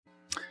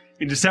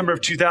In December of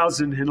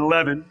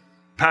 2011,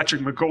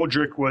 Patrick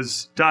McGoldrick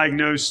was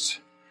diagnosed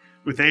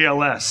with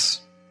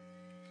ALS.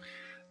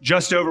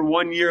 Just over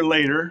 1 year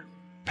later,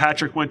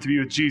 Patrick went to be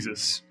with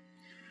Jesus.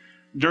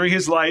 During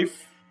his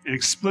life, and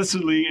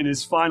explicitly in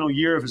his final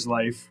year of his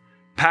life,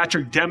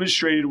 Patrick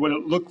demonstrated what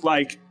it looked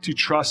like to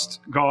trust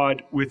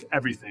God with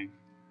everything.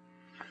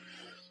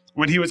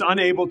 When he was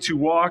unable to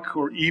walk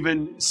or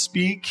even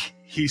speak,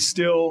 he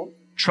still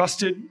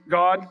trusted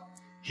God.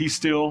 He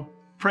still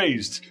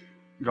praised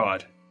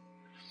God.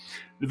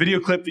 The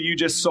video clip that you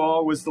just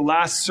saw was the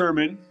last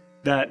sermon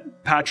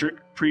that Patrick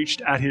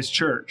preached at his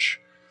church.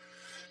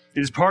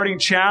 His parting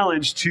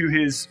challenge to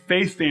his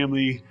faith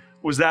family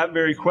was that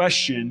very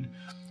question: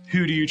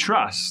 who do you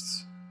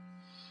trust?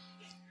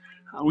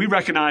 We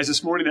recognize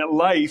this morning that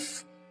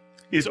life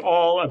is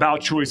all about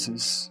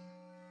choices.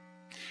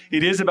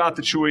 It is about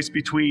the choice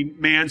between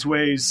man's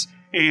ways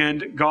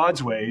and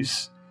God's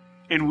ways.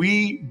 And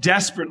we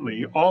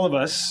desperately, all of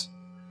us,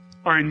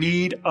 are in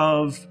need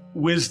of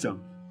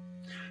wisdom.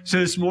 So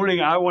this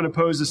morning, I want to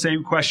pose the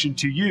same question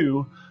to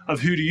you of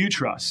who do you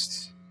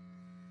trust?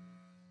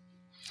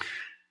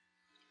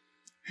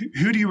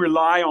 Who do you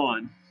rely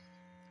on?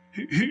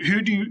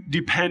 Who do you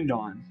depend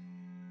on?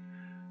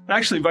 I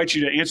actually invite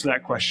you to answer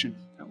that question.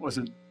 That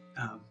wasn't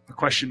a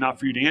question not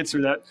for you to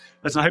answer.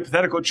 That's not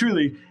hypothetical.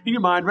 Truly, in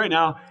your mind right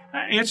now,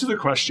 answer the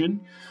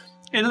question.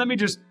 And let me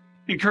just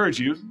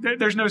encourage you.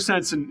 There's no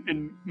sense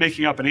in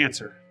making up an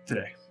answer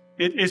today.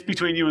 It's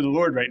between you and the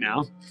Lord right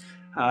now.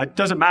 It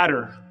doesn't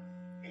matter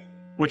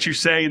what you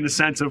say in the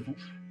sense of,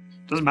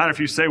 doesn't matter if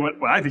you say what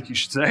I think you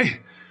should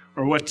say,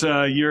 or what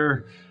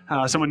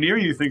someone near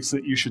you thinks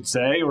that you should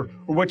say, or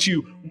what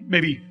you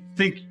maybe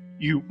think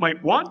you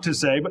might want to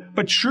say,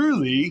 but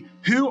truly,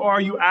 who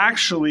are you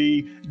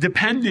actually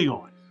depending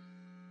on?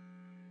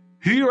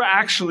 Who you're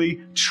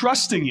actually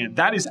trusting in?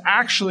 That is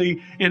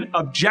actually an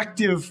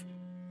objective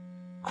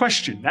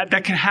question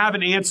that can have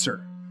an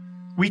answer.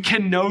 We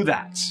can know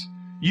that.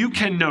 You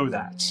can know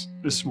that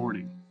this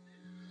morning.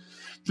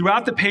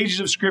 Throughout the pages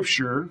of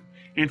Scripture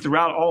and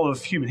throughout all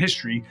of human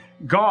history,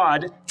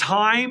 God,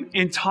 time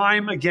and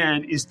time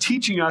again, is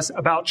teaching us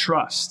about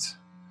trust.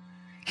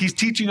 He's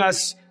teaching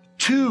us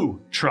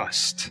to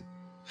trust.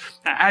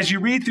 As you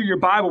read through your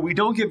Bible, we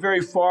don't get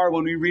very far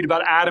when we read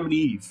about Adam and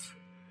Eve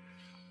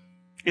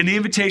and the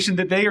invitation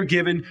that they are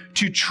given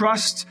to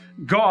trust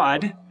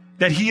God,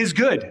 that He is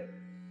good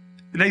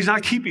and that He's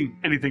not keeping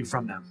anything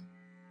from them.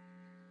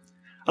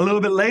 A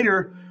little bit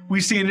later, we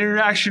see an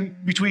interaction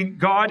between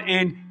God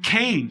and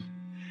Cain.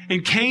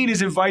 And Cain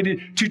is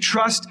invited to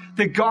trust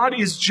that God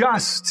is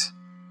just,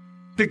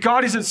 that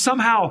God isn't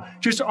somehow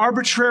just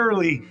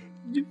arbitrarily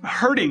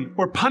hurting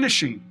or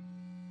punishing.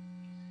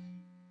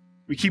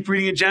 We keep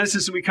reading in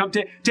Genesis and we come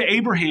to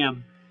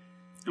Abraham.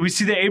 And we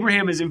see that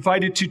Abraham is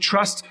invited to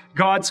trust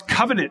God's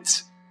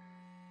covenant,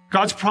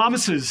 God's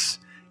promises.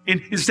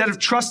 And instead of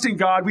trusting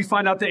God, we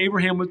find out that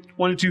Abraham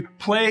wanted to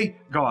play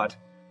God.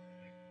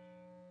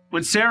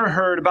 When Sarah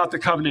heard about the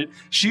covenant,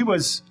 she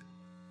was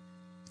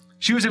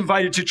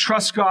invited to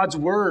trust God's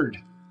word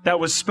that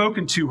was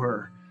spoken to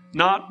her,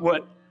 not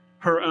what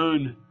her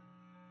own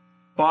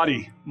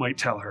body might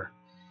tell her.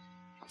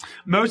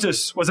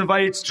 Moses was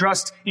invited to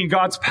trust in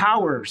God's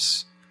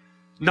powers,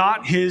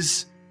 not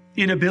his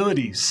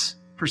inabilities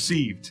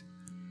perceived.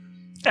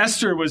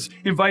 Esther was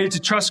invited to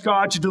trust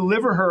God to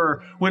deliver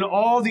her when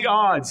all the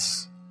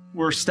odds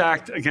were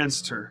stacked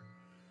against her.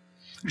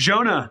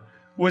 Jonah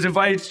was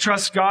invited to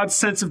trust God's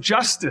sense of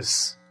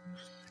justice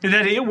and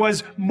that it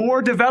was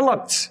more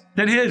developed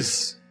than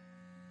his.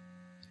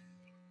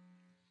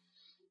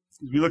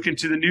 As we look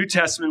into the New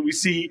Testament, we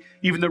see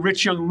even the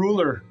rich young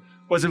ruler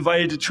was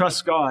invited to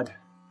trust God,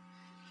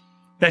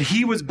 that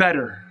he was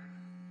better.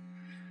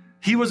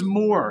 He was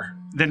more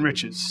than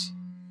riches.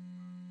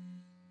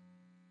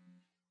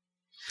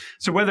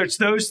 So whether it's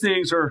those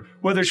things or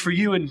whether it's for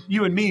you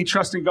and me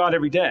trusting God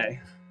every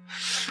day,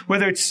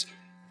 whether it's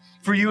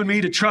for you and me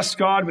to trust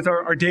God with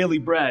our daily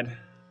bread,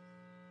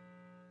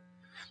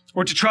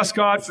 or to trust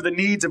God for the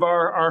needs of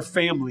our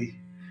family,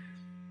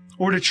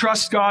 or to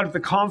trust God with the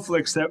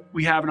conflicts that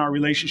we have in our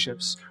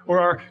relationships,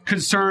 or our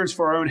concerns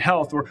for our own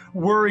health, or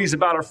worries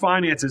about our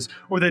finances,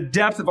 or the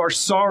depth of our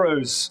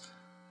sorrows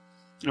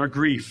and our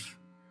grief.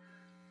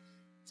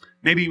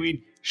 Maybe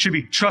we should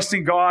be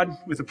trusting God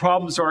with the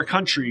problems of our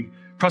country,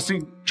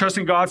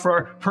 trusting God for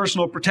our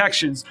personal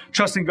protections,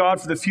 trusting God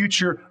for the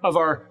future of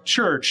our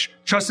church,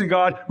 trusting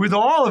God with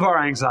all of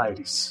our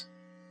anxieties.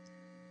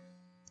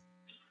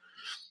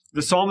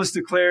 The psalmist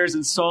declares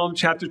in Psalm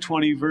chapter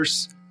 20,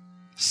 verse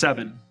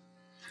 7,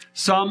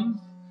 some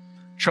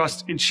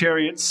trust in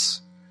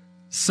chariots,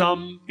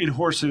 some in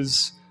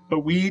horses,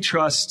 but we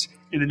trust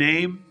in the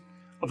name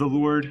of the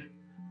Lord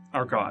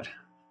our God.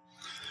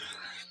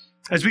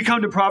 As we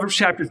come to Proverbs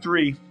chapter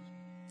 3,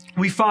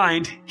 we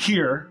find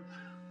here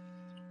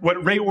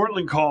what Ray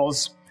Ortlund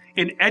calls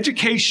an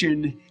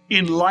education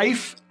in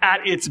life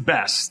at its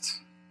best.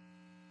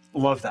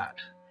 Love that.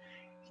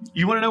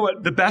 You want to know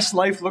what the best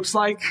life looks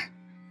like?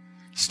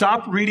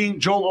 Stop reading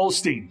Joel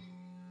Osteen.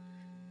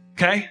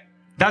 Okay?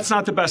 That's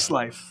not the best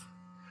life.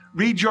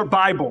 Read your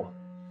Bible.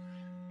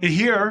 And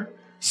here,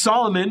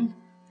 Solomon,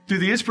 through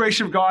the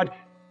inspiration of God,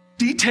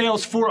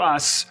 details for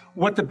us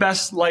what the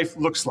best life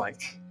looks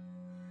like.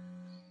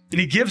 And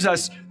he gives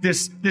us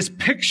this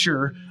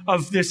picture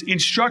of this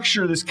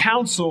instruction, this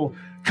counsel,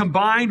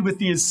 combined with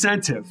the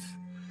incentive.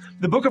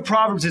 The book of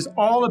Proverbs is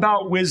all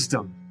about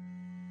wisdom.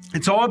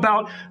 It's all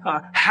about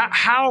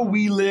how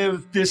we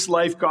live this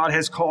life God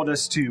has called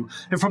us to.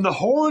 And from the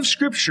whole of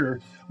Scripture,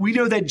 we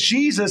know that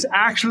Jesus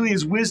actually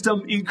is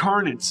wisdom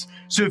incarnate.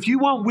 So if you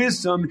want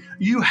wisdom,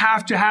 you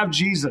have to have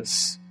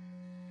Jesus.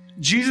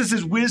 Jesus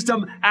is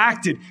wisdom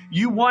acted.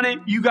 You want it,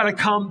 you got to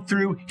come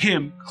through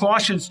him.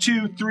 Colossians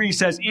 2:3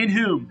 says, in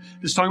whom,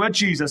 this is talking about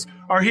Jesus,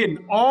 are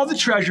hidden all the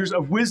treasures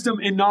of wisdom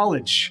and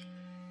knowledge.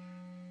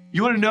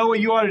 You want to know what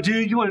you ought to do?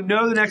 You want to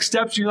know the next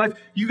steps in your life?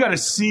 You got to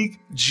seek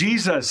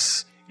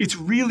Jesus. It's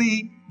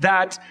really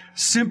that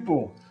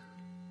simple.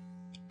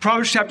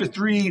 Proverbs chapter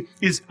 3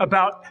 is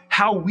about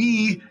how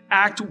we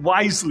act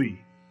wisely.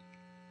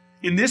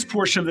 In this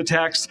portion of the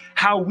text,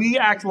 how we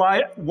act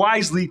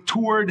wisely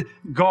toward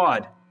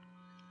God.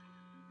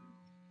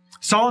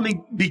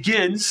 Solomon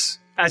begins,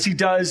 as he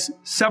does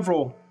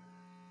several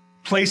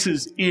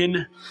places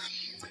in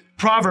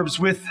Proverbs,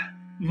 with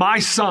my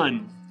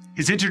son.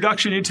 His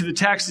introduction into the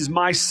text is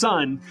my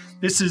son.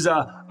 This is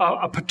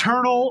a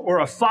paternal or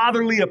a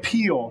fatherly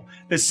appeal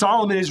that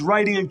Solomon is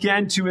writing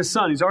again to his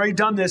son. He's already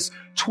done this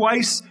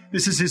twice.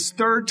 This is his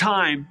third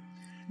time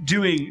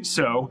doing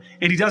so.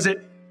 And he does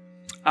it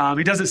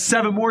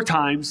 7 more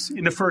times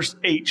in the first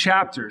 8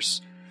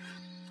 chapters.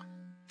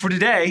 For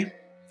today,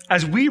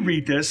 as we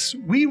read this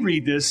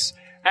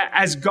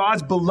as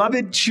God's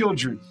beloved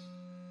children.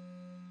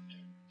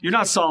 You're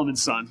not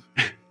Solomon's son.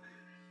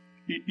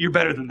 You're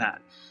better than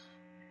that.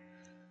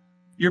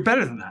 You're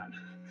better than that.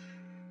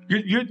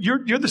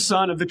 You're the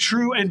son of the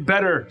true and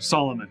better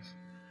Solomon.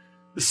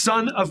 The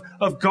son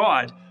of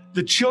God,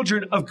 the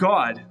children of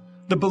God,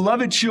 the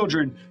beloved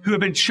children who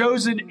have been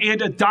chosen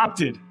and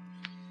adopted.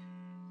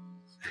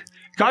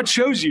 God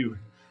chose you.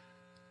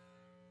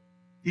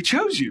 He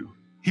chose you.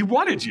 He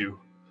wanted you.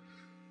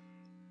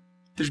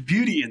 There's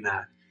beauty in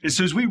that. And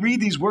so as we read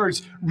these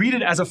words, read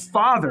it as a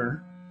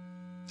father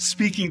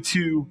speaking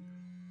to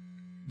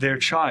their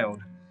child.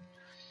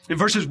 In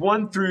verses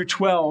 1 through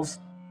 12,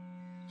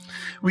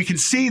 we can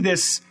see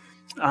this,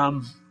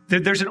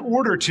 there's an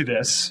order to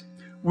this,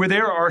 where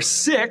there are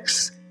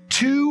 6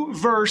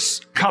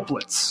 2-verse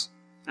couplets.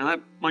 Now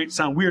that might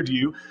sound weird to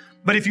you,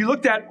 but if you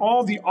looked at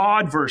all the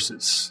odd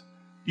verses,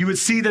 you would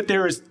see that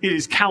it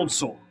is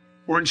counsel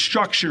or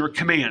instruction or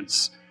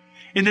commands.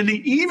 And then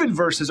the even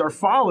verses are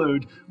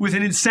followed with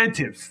an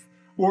incentive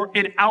or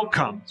an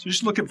outcome. So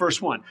just look at verse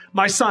 1.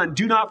 My son,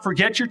 do not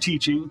forget your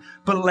teaching,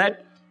 but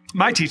let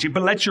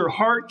your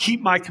heart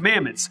keep my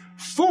commandments.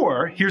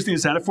 For, here's the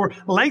incentive, for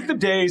length of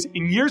days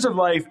and years of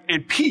life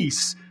and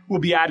peace will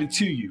be added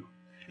to you.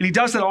 And he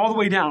does that all the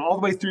way down, all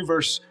the way through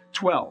verse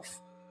 12.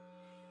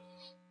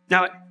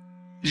 Now,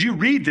 as you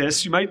read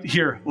this, you might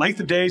hear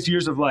length of days,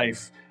 years of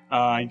life. Go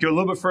a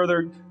little bit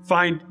further,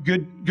 find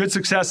good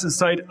success in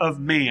sight of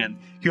man.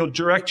 He'll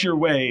direct your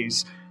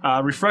ways,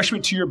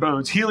 refreshment to your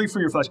bones, healing for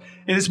your flesh.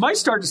 And this might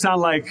start to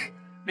sound like,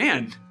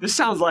 man, this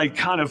sounds like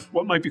kind of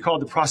what might be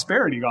called the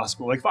prosperity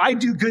gospel. Like if I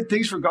do good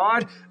things for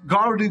God,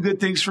 God will do good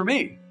things for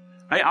me.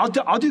 Right?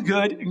 I'll do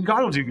good and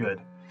God will do good.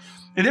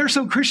 And there are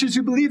some Christians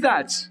who believe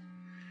that.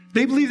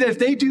 They believe that if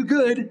they do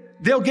good,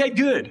 they'll get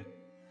good.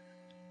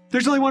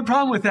 There's only one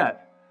problem with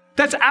that.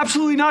 That's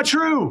absolutely not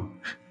true.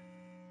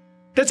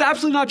 That's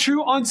absolutely not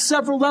true on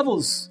several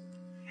levels.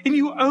 And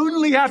you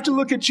only have to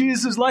look at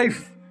Jesus'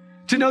 life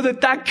to know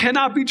that that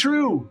cannot be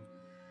true.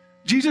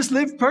 Jesus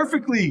lived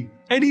perfectly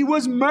and he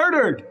was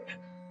murdered.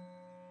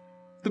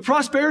 The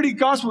prosperity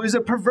gospel is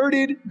a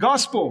perverted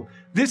gospel.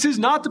 This is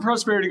not the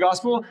prosperity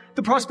gospel.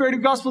 The prosperity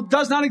gospel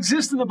does not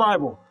exist in the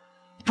Bible.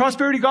 The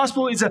prosperity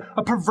gospel is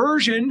a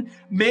perversion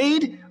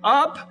made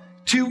up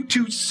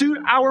to suit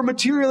our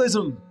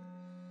materialism,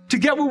 to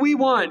get what we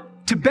want,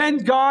 to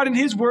bend God and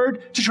his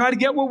word to try to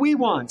get what we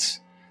want.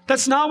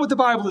 That's not what the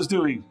Bible is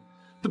doing.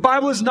 The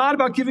Bible is not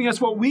about giving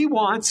us what we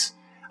want,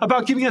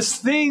 about giving us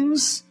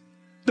things.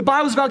 The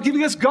Bible is about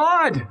giving us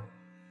God,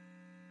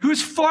 who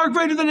is far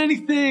greater than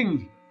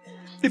anything.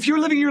 If you're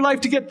living your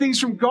life to get things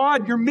from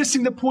God, you're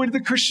missing the point of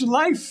the Christian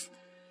life.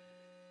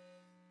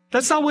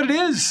 That's not what it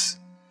is.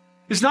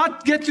 It's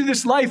not get through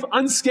this life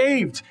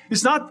unscathed.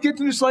 It's not get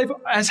through this life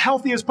as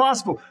healthy as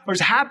possible, or as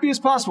happy as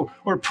possible,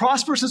 or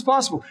prosperous as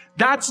possible.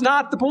 That's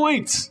not the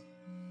point.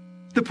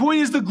 The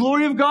point is the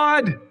glory of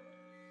God.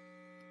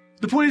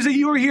 The point is that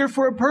you are here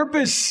for a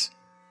purpose.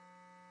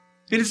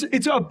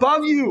 It's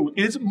above you.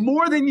 It's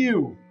more than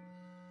you.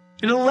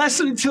 And unless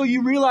and until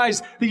you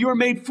realize that you are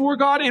made for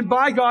God and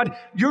by God,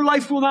 your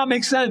life will not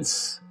make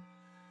sense.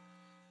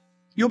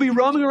 You'll be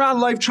roaming around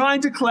life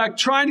trying to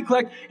collect,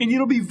 and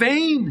it'll be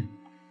vain.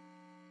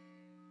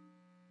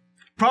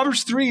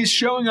 Proverbs 3 is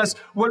showing us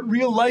what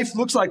real life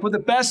looks like, what the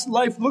best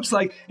life looks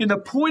like. And the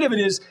point of it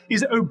is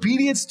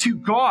obedience to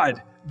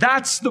God.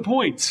 That's the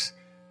point.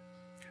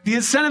 The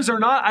incentives are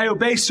not, I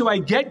obey so I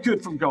get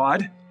good from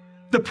God.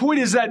 The point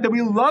is that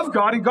we love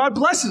God and God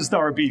blesses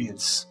our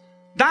obedience.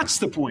 That's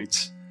the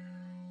point.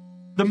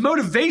 The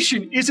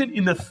motivation isn't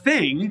in the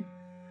thing.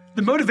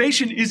 The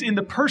motivation is in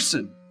the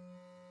person.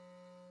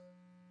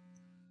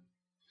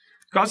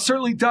 God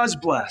certainly does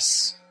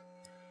bless.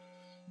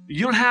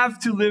 You don't have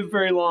to live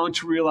very long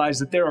to realize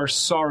that there are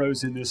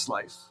sorrows in this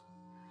life.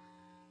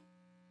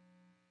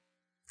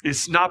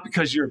 It's not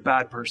because you're a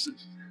bad person.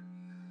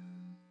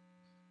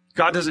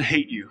 God doesn't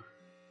hate you.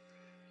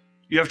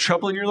 You have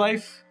trouble in your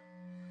life?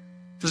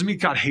 Doesn't mean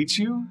God hates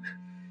you.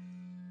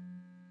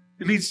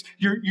 It means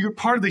you're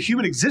part of the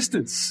human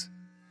existence.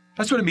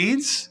 That's what it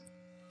means.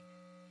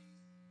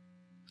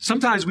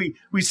 Sometimes we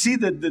see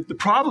the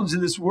problems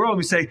in this world and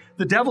we say,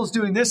 the devil's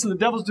doing this and the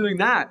devil's doing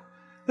that.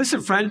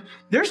 Listen, friend,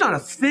 there's not a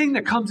thing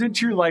that comes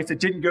into your life that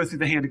didn't go through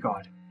the hand of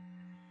God.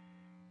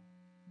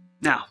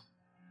 Now,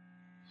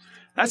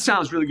 that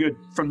sounds really good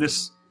from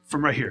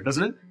right here,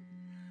 doesn't it?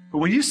 But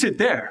when you sit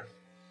there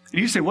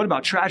and you say, what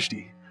about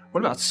tragedy?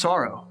 What about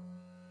sorrow?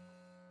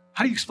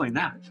 How do you explain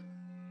that?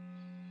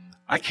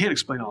 I can't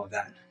explain all of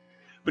that.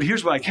 But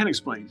here's what I can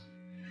explain.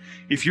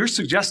 If you're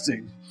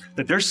suggesting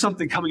that there's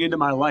something coming into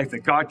my life that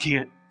God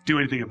can't do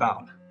anything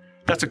about,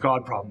 that's a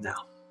God problem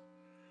now.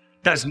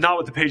 That is not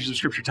what the pages of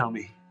Scripture tell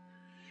me.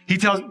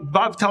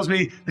 Bob tells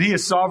me that he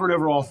is sovereign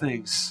over all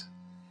things.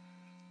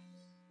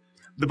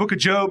 The book of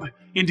Job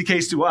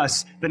indicates to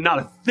us that not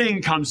a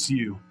thing comes to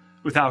you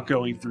without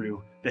going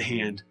through the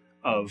hand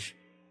of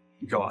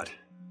God.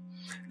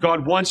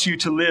 God wants you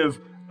to live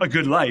a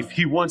good life.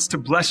 He wants to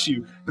bless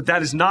you, but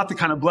that is not the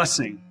kind of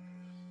blessing.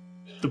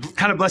 The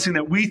kind of blessing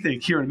that we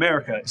think here in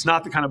America is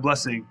not the kind of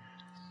blessing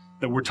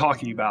that we're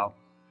talking about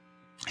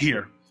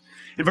here.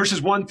 In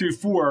verses 1 through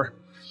 4,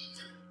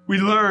 we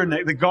learn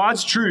that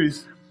God's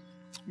truth,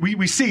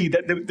 we see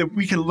that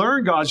we can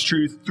learn God's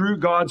truth through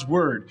God's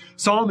word.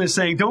 Solomon is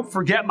saying, don't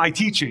forget my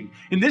teaching.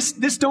 And this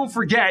don't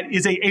forget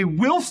is a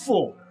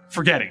willful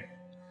forgetting.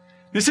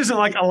 This isn't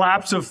like a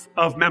lapse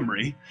of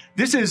memory.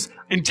 This is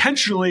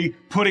intentionally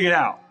putting it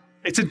out.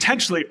 It's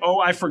intentionally,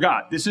 I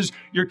forgot. This is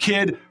your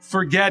kid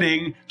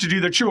forgetting to do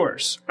their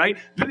chores, right?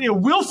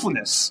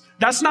 Willfulness.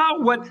 That's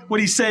not what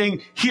he's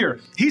saying here.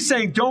 He's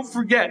saying, don't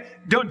forget.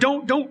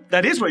 Don't.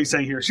 That is what he's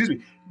saying here. Excuse me.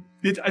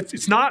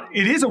 It's not.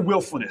 It is a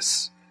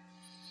willfulness.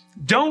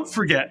 Don't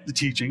forget the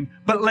teaching,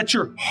 but let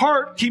your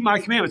heart keep my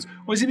commandments.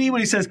 What does he mean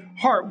when he says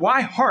heart?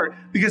 Why heart?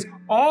 Because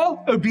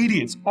all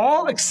obedience,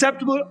 all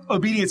acceptable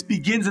obedience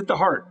begins at the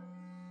heart.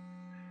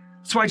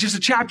 That's why just a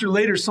chapter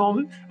later,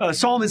 Solomon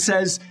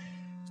says,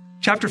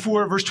 chapter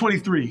 4, verse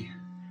 23,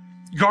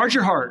 guard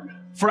your heart,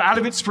 for out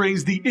of it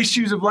springs the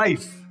issues of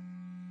life.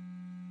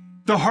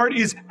 The heart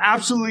is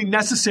absolutely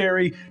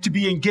necessary to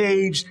be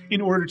engaged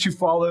in order to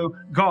follow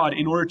God,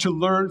 in order to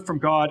learn from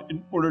God,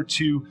 in order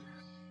to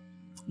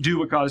do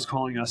what God is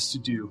calling us to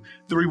do.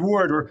 The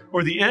reward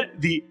or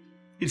the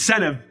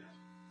incentive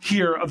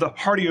here of the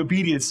hearty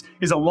obedience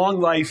is a long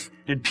life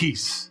and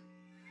peace.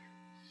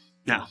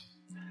 Now,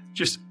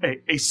 just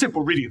a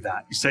simple reading of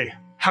that, you say,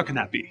 how can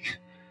that be?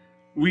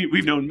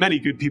 We've known many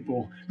good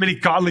people, many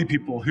godly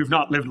people who've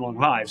not lived long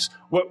lives.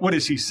 What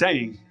is he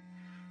saying?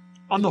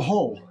 On the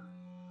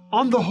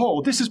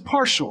whole, this is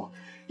partial.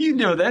 You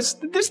know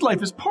this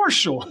life is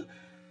partial.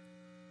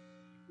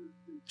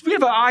 We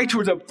have an eye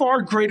towards a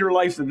far greater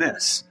life than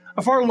this,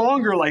 a far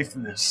longer life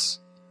than this.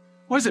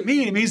 What does it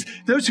mean? It means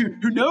those who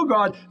know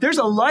God, there's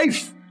a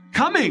life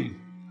coming,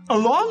 a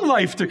long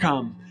life to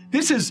come.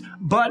 This is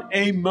but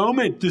a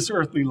moment, this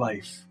earthly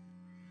life.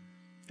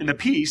 And the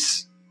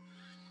peace,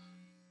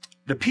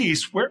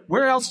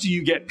 where else do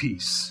you get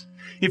peace?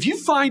 If you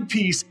find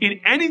peace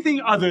in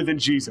anything other than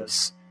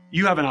Jesus,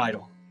 you have an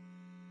idol.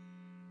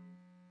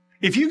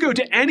 If you go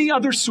to any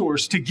other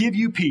source to give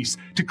you peace,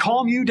 to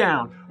calm you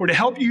down, or to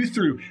help you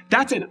through,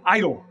 that's an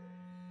idol.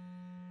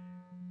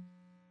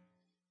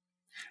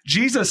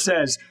 Jesus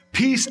says,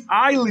 peace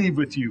I leave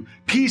with you.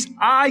 Peace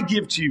I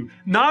give to you.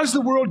 Not as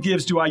the world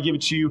gives do I give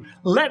it to you.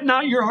 Let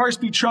not your hearts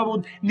be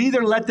troubled,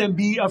 neither let them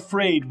be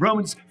afraid.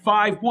 Romans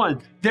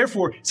 5:1.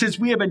 Therefore, since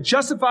we have been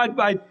justified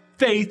by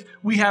faith,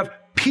 we have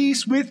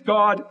peace with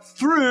God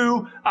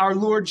through our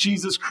Lord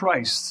Jesus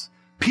Christ.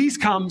 Peace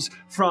comes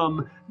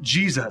from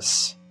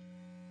Jesus.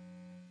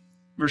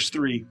 Verse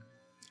 3,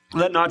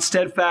 let not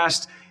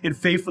steadfast in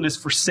faithfulness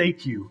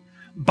forsake you.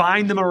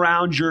 Bind them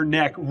around your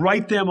neck.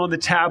 Write them on the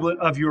tablet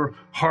of your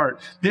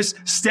heart. This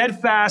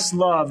steadfast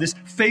love, this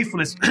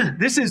faithfulness,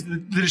 this is the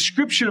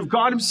description of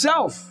God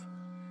himself.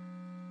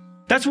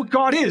 That's what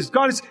God is.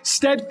 God is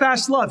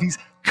steadfast love. He's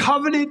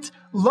covenant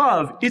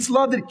love. It's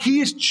love that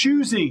he is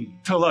choosing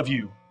to love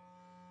you.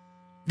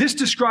 This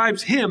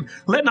describes him.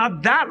 Let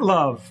not that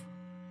love,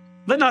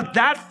 let not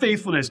that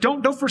faithfulness,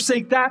 don't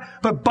forsake that,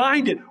 but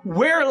bind it.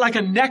 Wear it like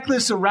a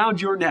necklace around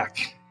your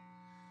neck.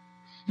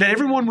 That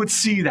everyone would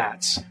see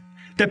that.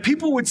 That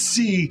people would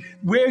see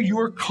where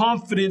your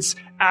confidence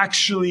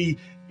actually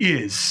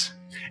is.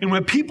 And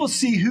when people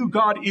see who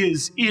God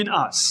is in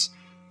us,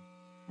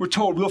 we're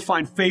told we'll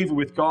find favor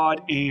with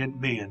God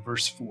and man.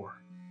 Verse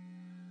 4.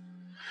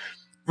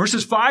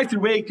 Verses 5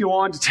 through 8 go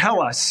on to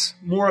tell us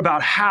more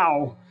about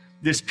how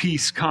this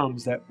peace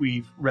comes that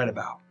we've read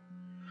about.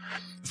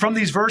 From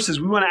these verses,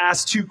 we want to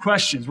ask two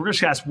questions. We're going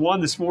to ask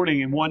one this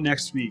morning and one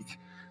next week.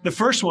 The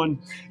first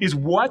one is,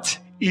 what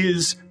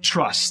is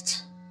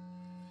trust?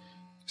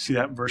 See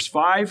that in verse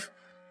 5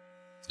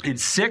 and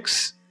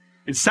 6.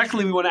 And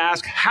secondly, we want to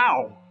ask,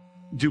 how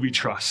do we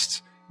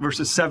trust?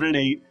 Verses 7 and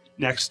 8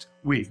 next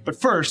week. But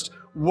first,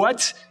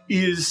 what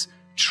is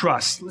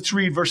trust? Let's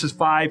read verses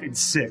 5 and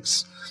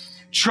 6.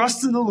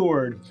 Trust in the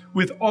Lord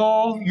with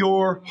all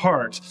your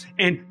heart,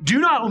 and do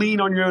not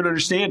lean on your own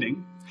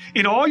understanding.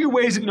 In all your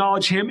ways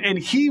acknowledge him, and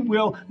he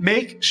will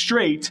make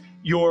straight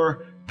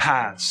your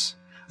paths.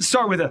 Let's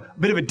start with a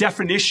bit of a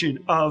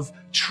definition of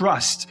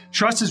trust.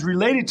 Trust is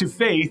related to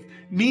faith,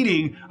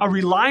 meaning a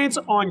reliance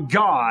on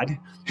God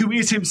who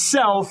is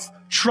himself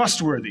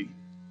trustworthy.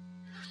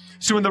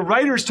 So when the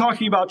writer is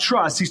talking about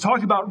trust, he's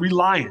talking about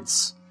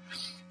reliance.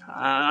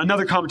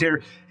 Another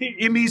commentator,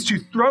 it means to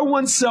throw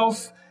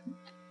oneself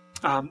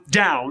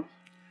down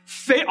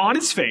on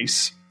its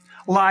face,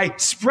 lie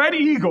spread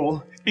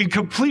eagle in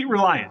complete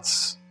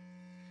reliance.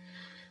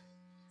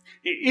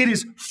 It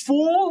is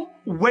full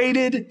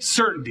weighted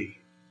certainty.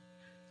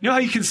 You know how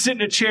you can sit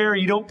in a chair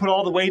and you don't put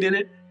all the weight in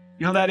it?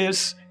 You know how that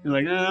is? You're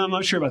like, I'm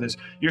not sure about this.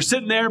 You're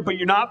sitting there, but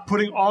you're not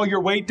putting all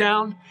your weight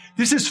down.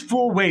 This is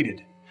full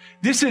weighted.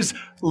 This is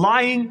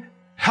lying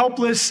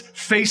helpless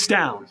face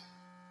down.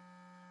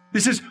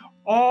 This is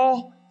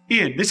all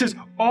in. This is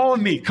all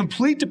of me.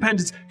 Complete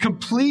dependence,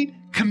 complete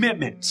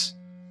commitment.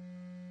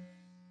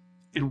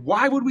 And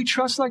why would we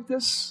trust like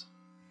this?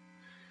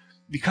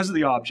 Because of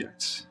the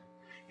object.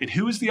 And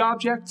who is the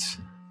object?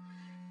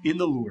 In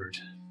the Lord.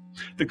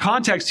 The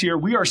context here,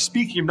 we are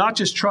speaking of not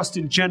just trust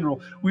in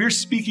general. We are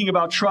speaking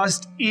about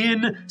trust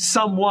in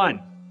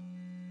someone.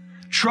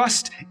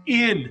 Trust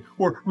in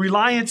or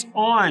reliance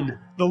on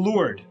the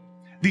Lord.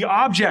 The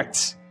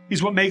object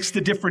is what makes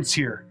the difference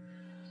here.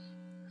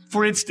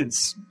 For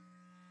instance,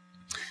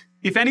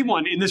 if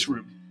anyone in this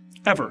room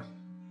ever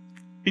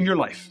in your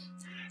life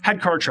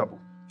had car trouble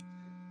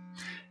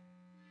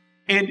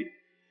and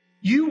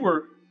you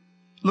were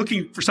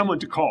looking for someone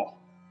to call,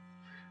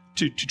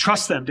 to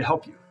trust them to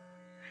help you,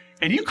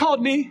 and you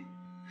called me,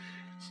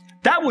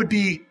 that would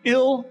be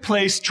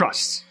ill-placed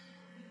trust.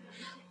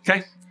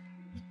 Okay?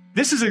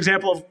 This is an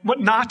example of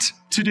what not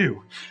to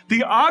do.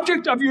 The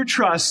object of your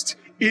trust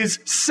is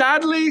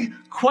sadly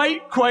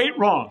quite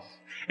wrong.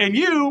 And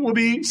you will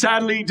be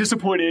sadly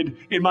disappointed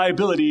in my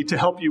ability to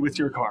help you with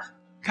your car.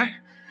 Okay?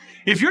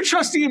 If you're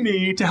trusting in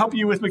me to help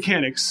you with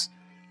mechanics,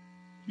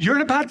 you're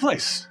in a bad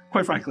place,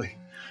 quite frankly.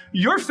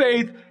 Your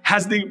faith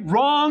has the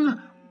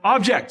wrong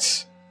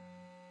object.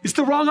 It's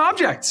the wrong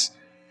object.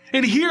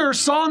 And here,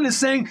 Solomon is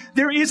saying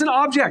there is an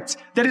object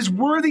that is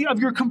worthy of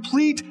your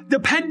complete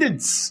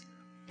dependence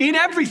in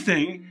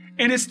everything,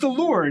 and it's the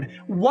Lord.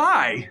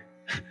 Why?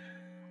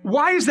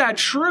 Why is that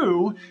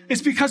true?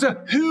 It's because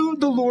of who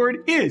the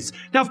Lord is.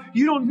 Now, if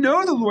you don't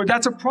know the Lord,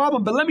 that's a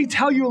problem, but let me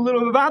tell you a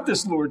little about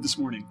this Lord this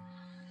morning.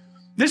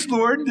 This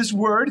Lord, this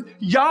word,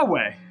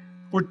 Yahweh,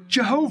 or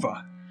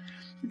Jehovah.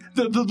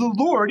 The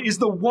Lord is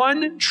the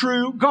one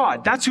true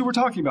God. That's who we're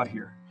talking about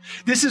here.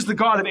 This is the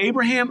God of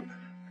Abraham,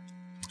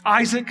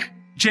 Isaac,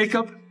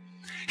 Jacob.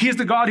 He is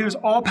the God who is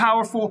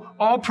all-powerful,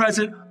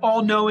 all-present,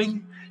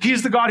 all-knowing. He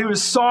is the God who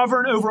is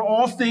sovereign over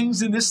all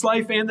things in this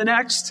life and the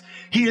next.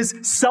 He is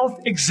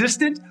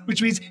self-existent,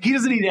 which means he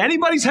doesn't need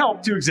anybody's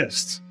help to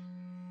exist.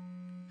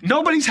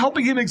 Nobody's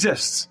helping him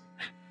exist.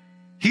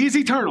 He's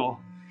eternal.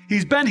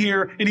 He's been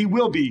here and he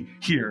will be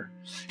here.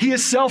 He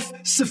is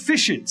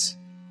self-sufficient.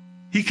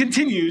 He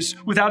continues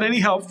without any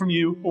help from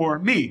you or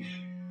me.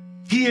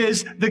 He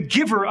is the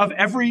giver of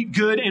every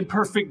good and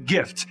perfect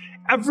gift.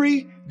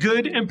 Every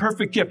good and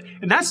perfect gift.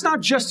 And that's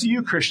not just to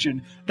you,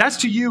 Christian. That's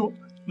to you,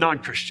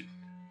 non-Christian.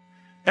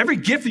 Every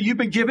gift that you've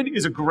been given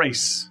is a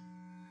grace.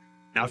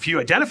 Now, if you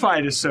identify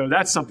it as so,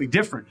 that's something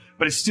different,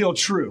 but it's still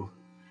true.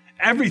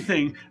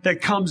 Everything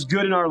that comes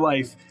good in our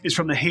life is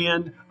from the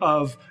hand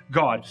of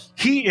God.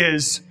 He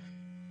is,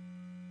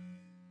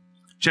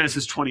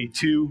 Genesis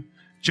 22,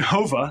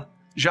 Jehovah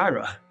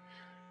Jireh.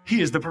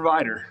 He is the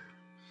provider.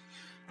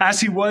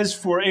 As he was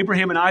for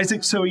Abraham and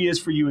Isaac, so he is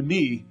for you and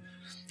me.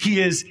 He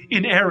is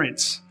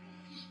inerrant.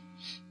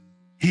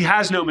 He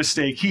has no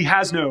mistake. He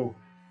has no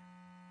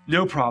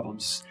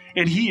problems.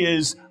 And he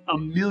is a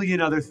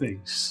million other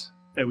things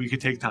that we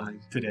could take time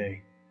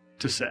today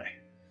to say.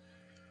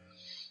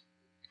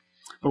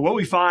 But what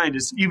we find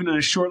is, even in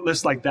a short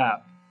list like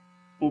that,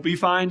 what we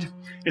find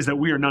is that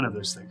we are none of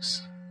those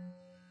things.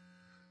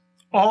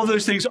 All of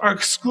those things are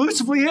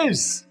exclusively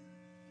his.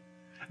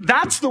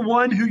 That's the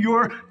one who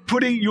you're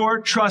putting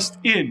your trust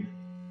in.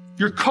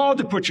 You're called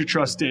to put your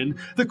trust in.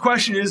 The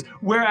question is,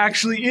 where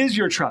actually is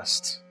your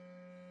trust?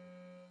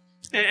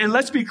 And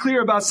let's be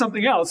clear about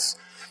something else.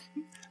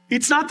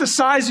 It's not the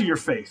size of your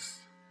faith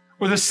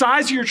or the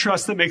size of your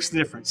trust that makes the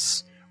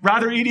difference.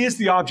 Rather, it is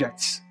the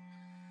object.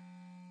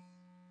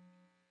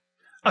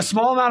 A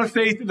small amount of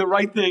faith in the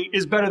right thing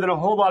is better than a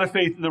whole lot of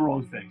faith in the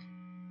wrong thing.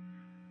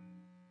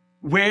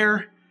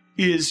 Where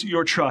is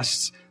your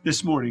trust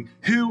this morning?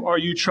 Who are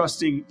you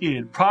trusting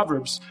in?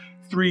 Proverbs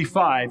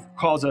 3:5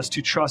 calls us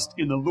to trust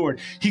in the Lord.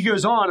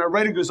 Our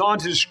writer goes on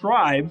to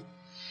describe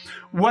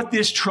what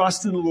this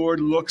trust in the Lord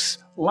looks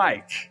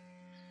like.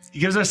 He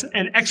gives us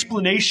an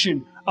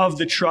explanation of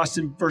the trust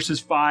in verses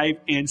 5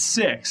 and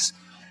 6.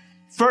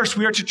 First,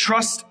 we are to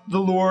trust the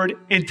Lord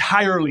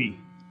entirely.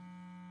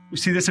 We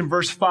see this in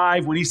verse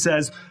 5 when he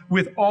says,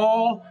 with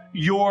all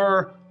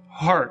your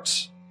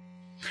heart.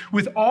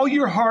 With all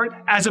your heart,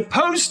 as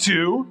opposed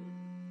to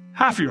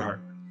half your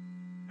heart,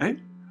 right?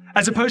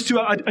 As opposed to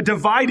a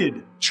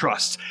divided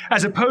trust,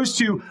 as opposed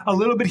to a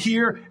little bit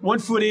here, 1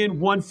 foot in,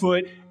 1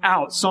 foot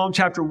out. Psalm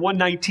chapter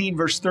 119,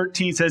 verse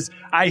 13 says,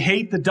 I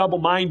hate the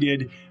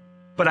double-minded,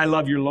 but I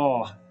love your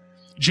law.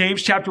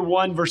 James chapter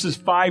 1, verses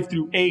 5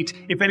 through 8,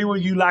 if anyone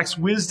of you lacks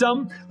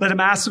wisdom, let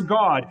him ask of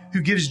God,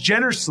 who gives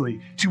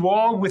generously to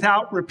all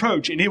without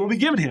reproach, and it will be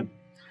given him.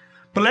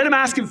 But let him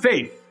ask in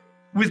faith,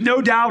 with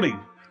no doubting.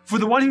 For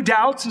the one who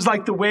doubts is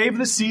like the wave of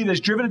the sea that is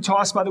driven and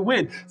tossed by the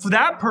wind. For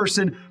that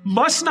person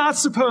must not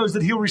suppose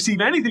that he'll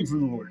receive anything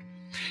from the Lord.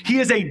 He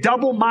is a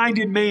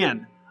double-minded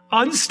man,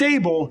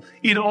 unstable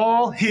in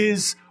all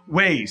his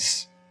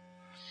ways.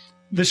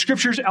 The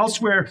scriptures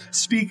elsewhere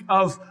speak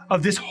of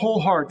this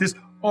whole heart, this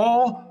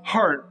all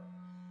heart.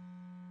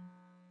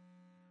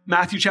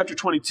 Matthew chapter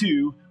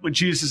 22, when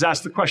Jesus is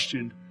asked the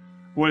question,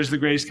 what is the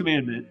greatest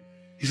commandment?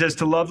 He says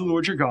to love the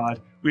Lord your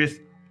God with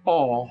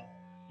all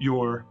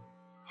your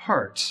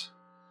heart.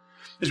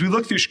 As we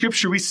look through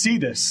scripture, we see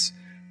this,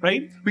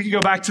 right? We can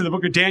go back to the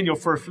book of Daniel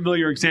for a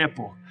familiar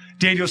example.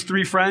 Daniel's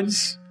 3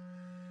 friends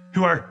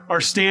who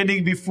are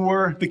standing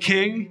before the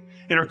king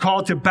and are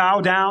called to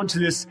bow down to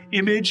this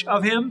image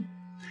of him.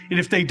 And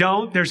if they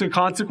don't, there's a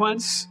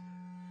consequence.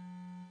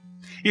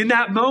 In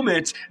that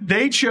moment,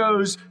 they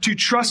chose to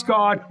trust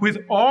God with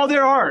all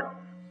their heart,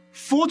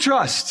 full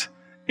trust,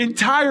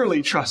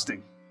 entirely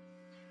trusting,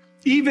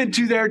 even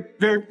to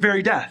their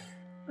very death.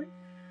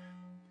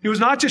 It was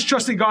not just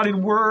trusting God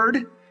in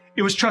word,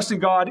 it was trusting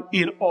God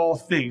in all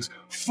things.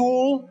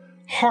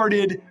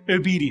 Full-hearted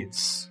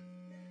obedience.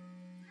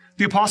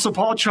 The Apostle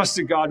Paul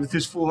trusted God with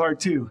his full heart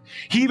too.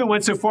 He even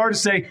went so far to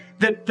say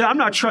that I'm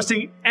not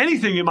trusting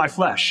anything in my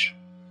flesh.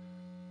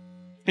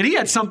 And he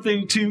had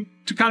something to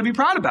kind of be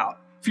proud about.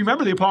 If you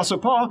remember the Apostle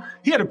Paul,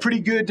 he had a pretty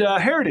good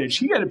heritage.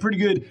 He had a pretty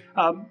good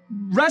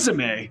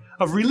resume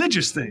of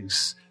religious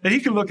things that he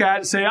could look at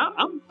and say,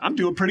 I'm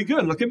doing pretty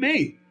good. Look at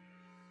me.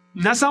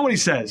 And that's not what he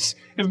says.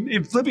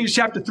 In Philippians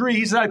chapter 3,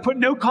 he said, I put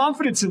no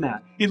confidence in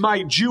that, in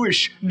my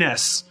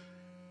Jewishness.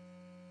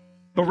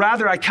 But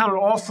rather, I count it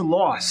all for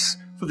loss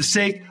for the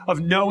sake of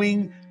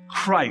knowing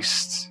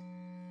Christ.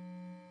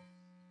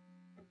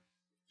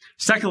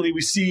 Secondly,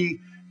 we see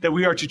that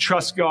we are to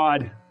trust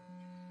God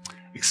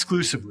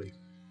exclusively.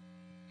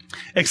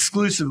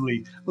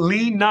 Exclusively.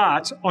 Lean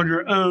not on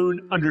your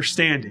own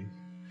understanding.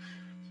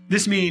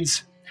 This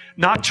means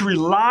not to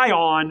rely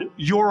on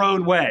your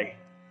own way.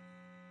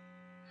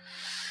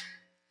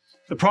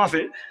 The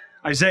prophet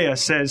Isaiah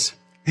says,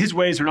 his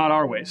ways are not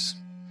our ways.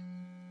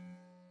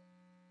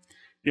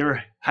 You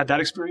ever had that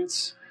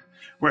experience?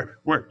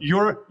 Where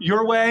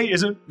your way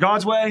isn't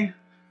God's way?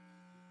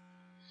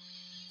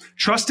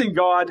 Trusting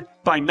God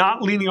by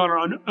not leaning on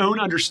our own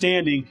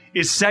understanding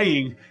is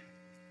saying,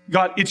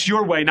 God, it's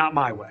your way, not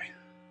my way.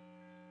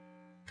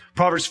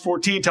 Proverbs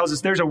 14 tells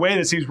us there's a way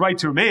that seems right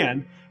to a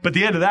man, but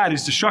the end of that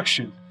is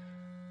destruction.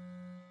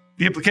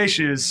 The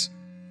implication is,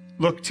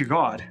 look to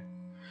God.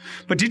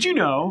 But did you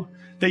know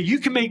that you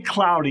can make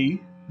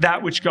cloudy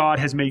that which God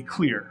has made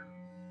clear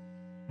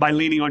by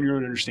leaning on your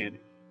own understanding?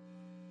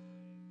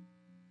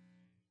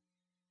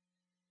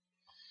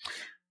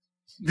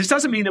 This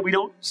doesn't mean that we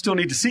don't still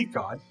need to seek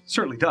God. It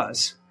certainly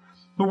does.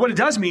 But what it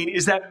does mean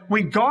is that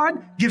when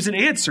God gives an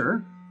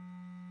answer,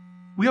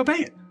 we obey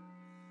it.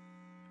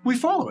 We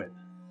follow it.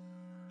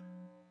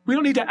 We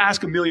don't need to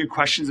ask a million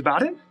questions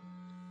about it.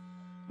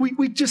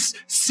 We just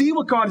see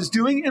what God is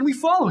doing and we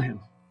follow him.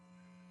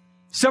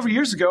 Several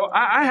years ago,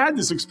 I had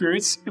this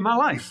experience in my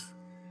life.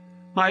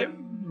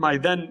 My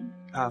then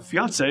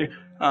fiance,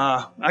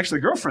 actually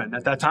girlfriend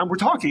at that time, we're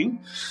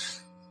talking.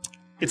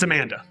 It's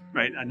Amanda,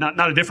 right?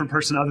 Not a different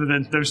person other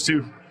than those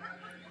two.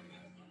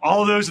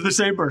 All of those are the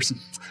same person.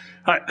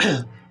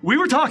 We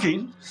were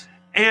talking,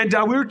 and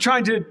we were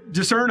trying to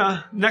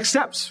discern next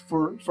steps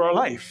for our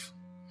life.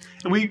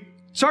 And we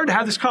started to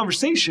have this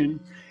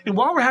conversation. And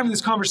while we're having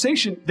this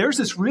conversation, there's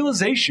this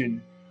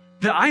realization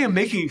that I am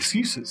making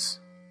excuses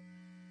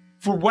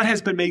for what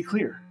has been made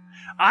clear.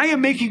 I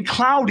am making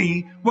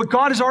cloudy what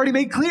God has already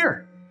made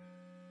clear.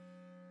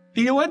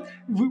 You know what?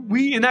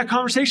 We in that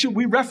conversation,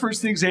 we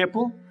referenced the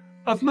example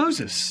of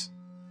Moses.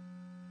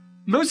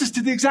 Moses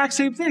did the exact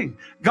same thing.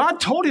 God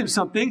told him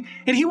something,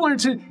 and he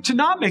wanted to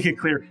not make it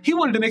clear. He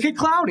wanted to make it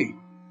cloudy.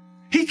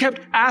 He kept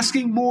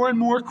asking more and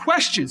more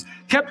questions,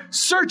 kept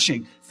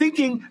searching,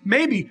 thinking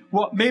maybe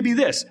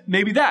this,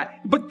 maybe that.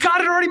 But God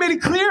had already made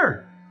it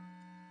clear.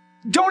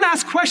 Don't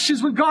ask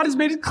questions when God has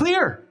made it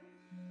clear.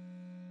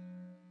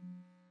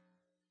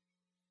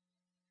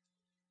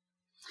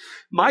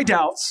 My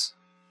doubts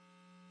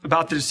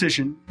about the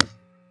decision,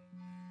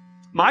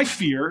 my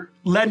fear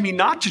led me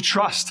not to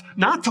trust,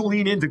 not to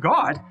lean into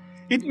God.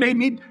 It made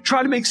me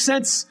try to make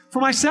sense for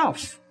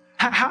myself.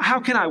 How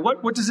can I?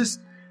 What does this?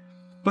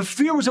 But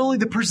fear was only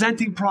the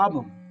presenting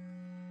problem.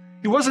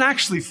 It wasn't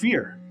actually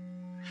fear.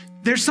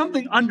 There's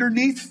something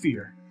underneath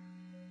fear.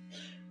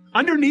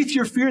 Underneath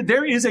your fear,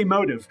 there is a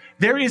motive.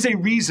 There is a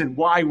reason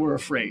why we're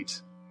afraid.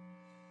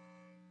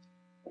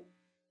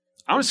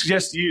 I want to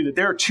suggest to you that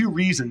there are two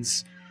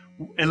reasons,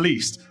 at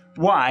least,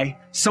 why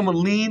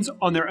someone leans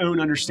on their own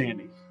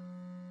understanding.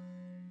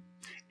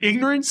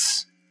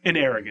 Ignorance and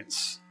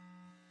arrogance.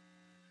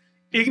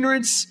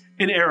 Ignorance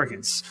and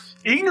arrogance.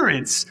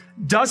 Ignorance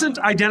doesn't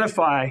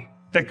identify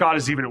that God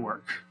is even at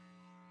work.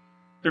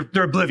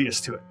 They're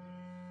oblivious to it.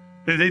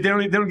 They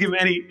don't give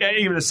them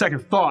even a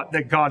second thought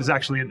that God is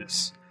actually in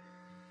this.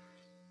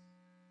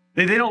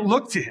 They don't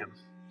look to him.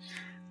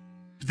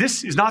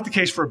 This is not the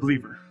case for a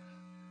believer.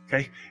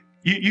 Okay?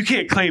 You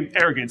can't claim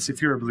arrogance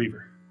if you're a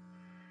believer.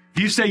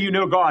 If you say you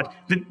know God,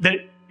 then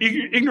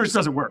ignorance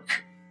doesn't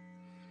work.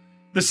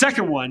 The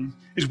second one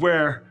is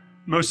where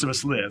most of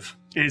us live,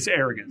 and it's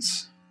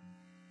arrogance.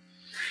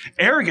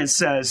 Arrogance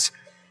says,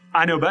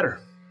 I know better.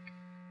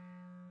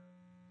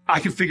 I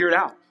can figure it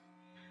out.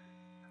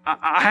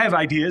 I have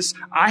ideas.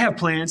 I have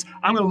plans.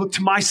 I'm going to look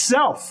to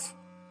myself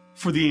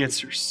for the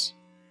answers.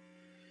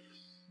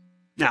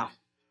 Now,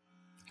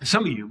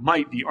 some of you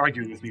might be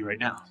arguing with me right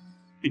now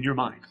in your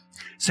mind,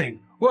 saying,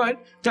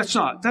 what? That's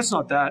not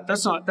that.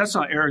 That's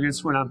not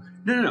arrogance when I'm,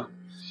 no.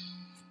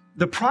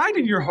 The pride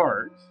in your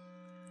heart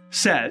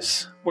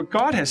says what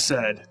God has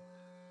said,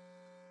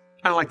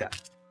 I don't like that.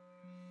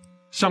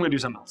 So I'm going to do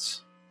something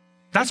else.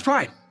 That's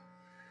pride.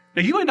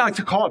 Now, you might not like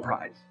to call it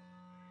pride.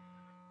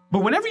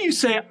 But whenever you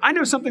say, I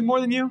know something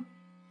more than you,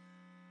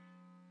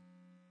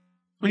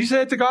 when you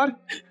say it to God,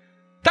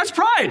 that's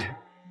pride.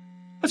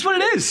 That's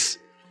what it is.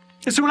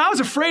 And so when I was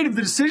afraid of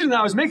the decision that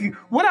I was making,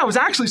 what I was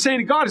actually saying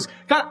to God is,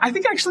 God, I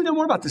think I actually know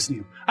more about this than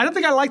you. I don't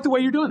think I like the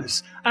way you're doing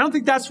this. I don't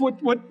think that's what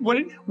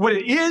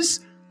it is.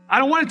 I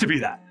don't want it to be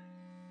that.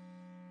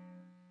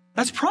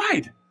 That's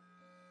pride.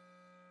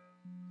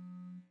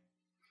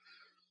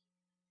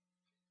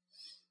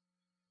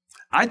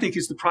 I think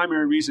it's the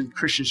primary reason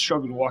Christians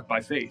struggle to walk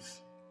by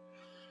faith.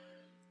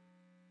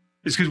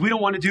 It's because we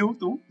don't want to do it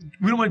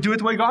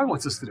the way God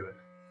wants us to do it.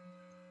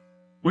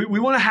 We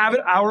want to have it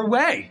our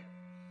way.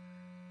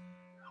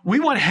 We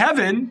want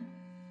heaven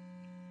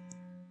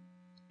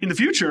in the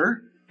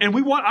future, and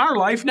we want our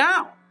life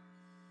now.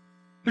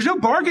 There's no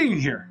bargaining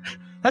here.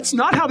 That's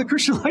not how the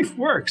Christian life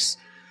works.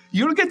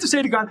 You don't get to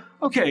say to God,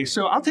 okay,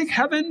 so I'll take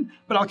heaven,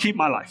 but I'll keep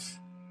my life.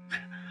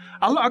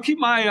 I'll keep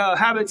my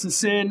habits and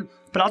sin,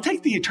 but I'll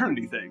take the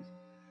eternity thing.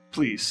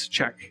 Please,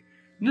 check.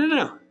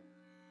 No.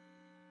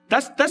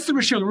 That's the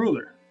rich young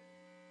ruler.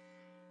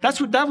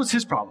 That was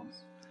his problem.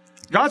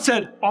 God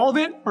said, all of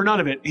it or none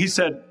of it. He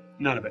said,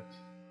 none of it.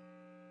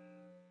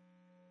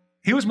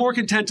 He was more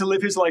content to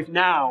live his life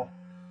now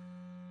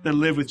than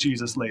live with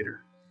Jesus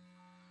later.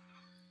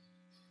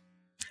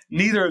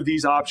 Neither of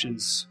these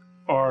options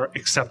are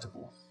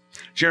acceptable.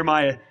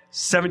 Jeremiah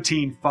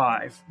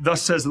 17:5.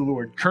 Thus says the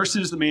Lord, cursed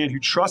is the man who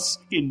trusts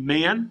in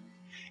man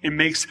and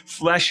makes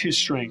flesh his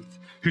strength,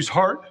 whose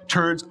heart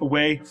turns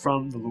away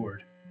from the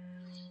Lord.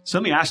 So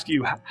let me ask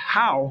you,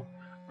 how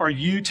are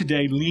you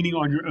today leaning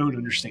on your own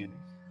understanding?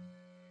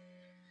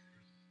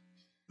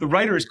 The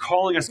writer is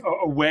calling us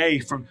away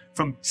from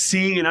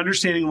seeing and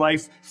understanding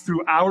life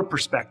through our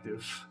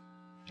perspective.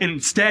 And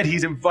instead,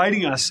 he's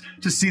inviting us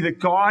to see that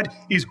God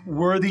is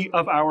worthy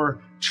of our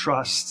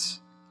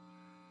trust.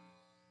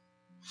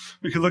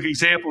 We could look at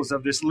examples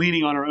of this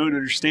leaning on our own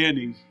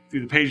understanding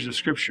through the pages of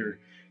Scripture.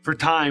 For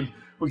time,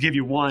 we'll give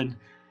you one.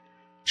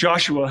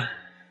 Joshua,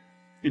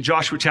 in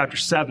Joshua chapter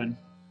 7,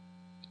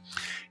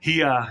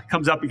 he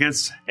comes up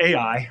against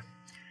Ai,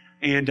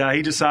 and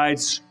he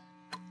decides,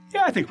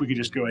 I think we could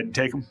just go ahead and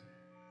take them.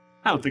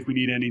 I don't think we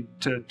need any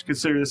to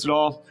consider this at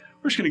all.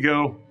 We're just going to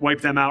go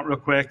wipe them out real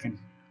quick and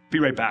be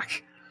right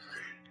back.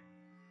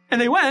 And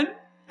they went,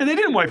 and they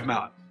didn't wipe them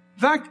out.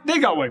 In fact, they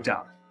got wiped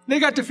out. They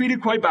got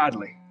defeated quite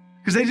badly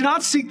because they did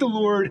not seek the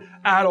Lord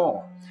at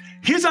all.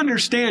 His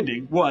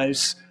understanding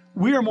was,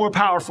 we are more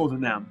powerful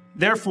than them.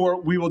 Therefore,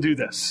 we will do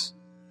this.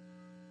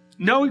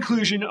 No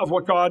inclusion of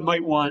what God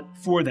might want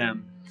for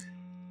them.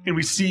 And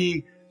we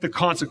see the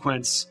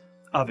consequence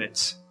of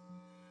it.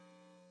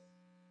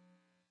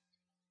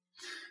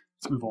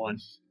 Let's move on.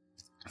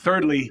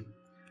 Thirdly,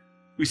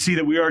 we see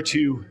that we are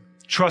to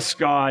trust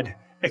God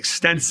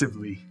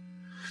extensively.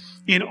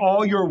 In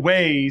all your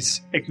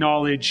ways,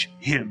 acknowledge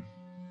him.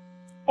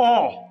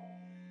 All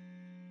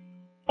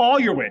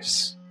your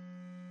ways.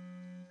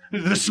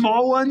 The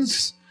small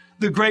ones,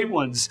 the great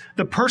ones,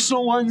 the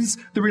personal ones,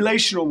 the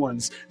relational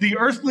ones, the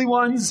earthly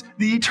ones,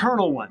 the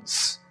eternal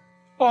ones.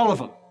 All of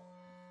them.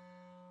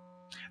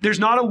 There's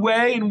not a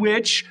way in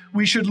which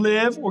we should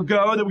live or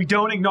go that we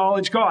don't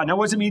acknowledge God. Now,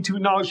 what does it mean to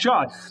acknowledge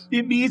God?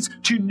 It means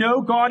to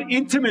know God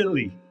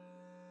intimately.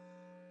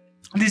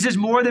 This is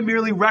more than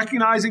merely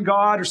recognizing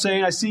God or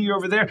saying, I see you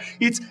over there.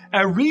 It's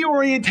a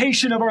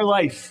reorientation of our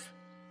life.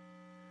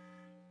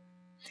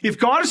 If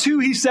God is who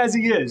he says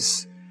he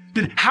is,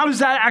 then how does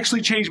that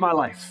actually change my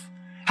life?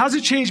 How does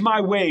it change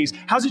my ways?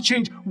 How does it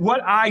change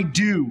what I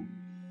do?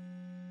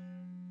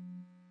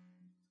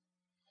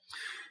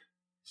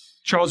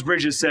 Charles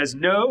Bridges says,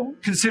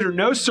 consider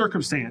no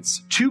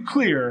circumstance too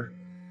clear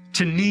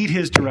to need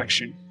his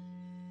direction.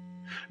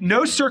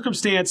 No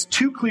circumstance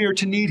too clear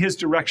to need his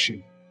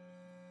direction.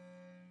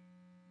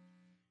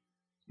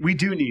 We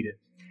do need it.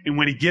 And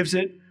when he gives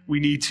it, we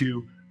need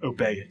to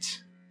obey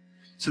it.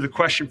 So the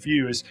question for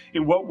you is,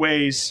 in what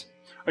ways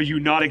are you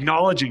not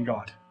acknowledging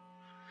God?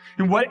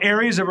 In what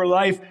areas of your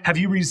life have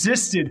you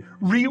resisted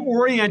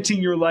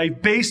reorienting your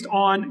life based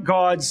on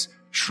God's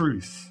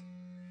truth?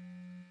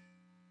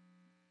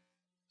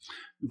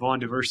 Move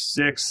on to verse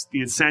 6, the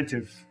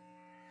incentive.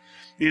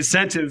 The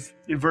incentive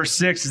in verse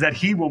 6 is that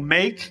he will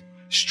make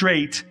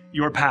straight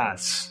your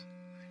paths.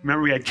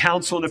 Remember, we had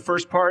counsel in the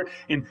first part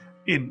and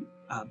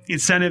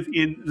incentive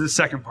in the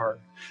second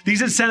part.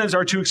 These incentives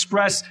are to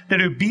express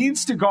that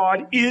obedience to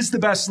God is the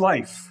best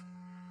life.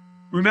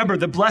 Remember,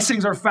 the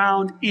blessings are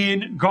found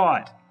in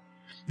God.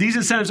 These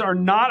incentives are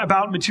not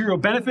about material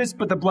benefits,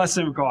 but the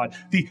blessing of God,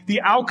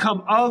 the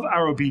outcome of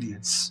our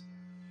obedience.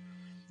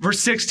 Verse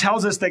 6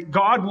 tells us that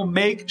God will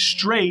make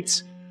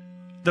straight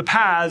the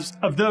paths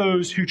of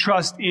those who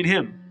trust in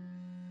him.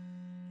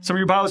 Some of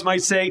your Bibles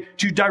might say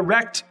to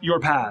direct your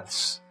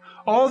paths.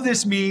 All of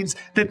this means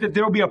that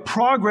there will be a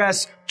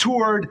progress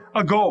toward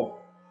a goal.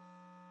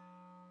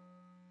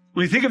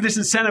 When you think of this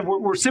incentive,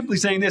 we're simply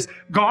saying this: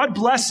 God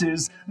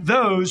blesses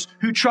those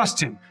who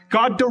trust him.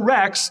 God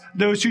directs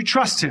those who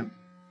trust him.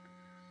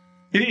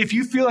 If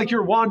you feel like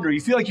you're wandering,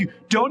 you feel like you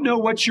don't know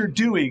what you're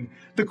doing,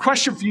 the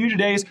question for you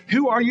today is,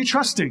 who are you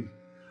trusting?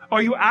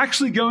 Are you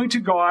actually going to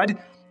God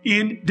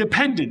in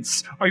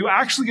dependence? Are you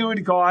actually going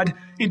to God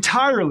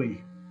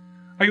entirely?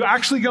 Are you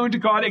actually going to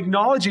God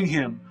acknowledging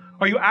him?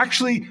 Are you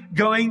actually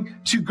going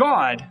to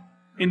God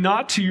and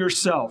not to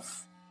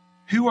yourself?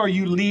 Who are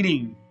you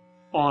leaning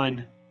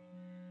on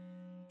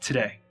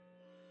today?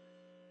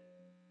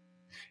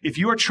 If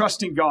you are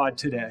trusting God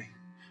today,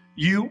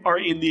 you are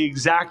in the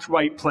exact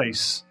right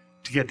place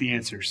to get the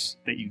answers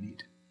that you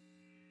need.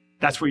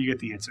 That's where you get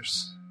the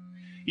answers.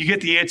 You get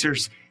the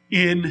answers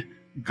in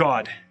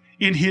God,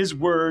 in his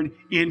word,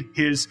 in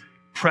his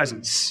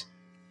presence.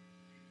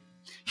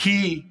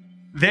 He,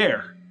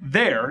 there,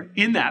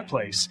 in that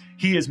place,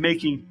 he is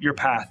making your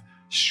path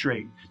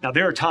straight. Now,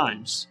 there are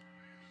times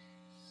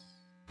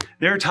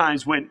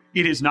when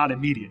it is not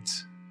immediate.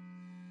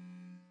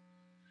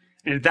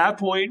 And at that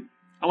point,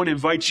 I want to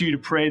invite you to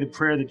pray the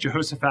prayer that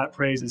Jehoshaphat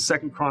prays in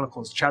 2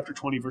 Chronicles chapter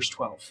 20, verse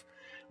 12.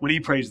 When he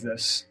prays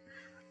this,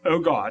 "O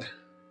God,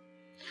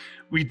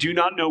 we do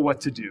not know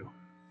what to do,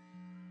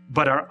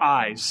 but our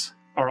eyes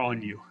are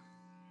on you."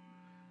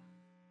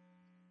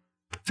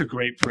 It's a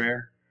great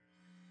prayer.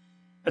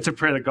 That's a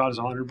prayer that God is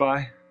honored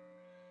by.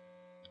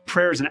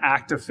 Prayer is an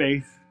act of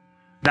faith.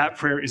 That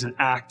prayer is an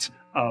act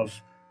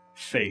of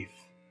faith.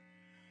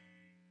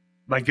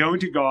 By going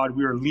to God,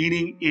 we are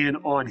leaning in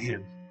on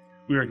him.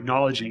 We are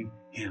acknowledging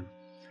him.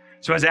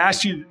 So as I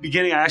asked you at the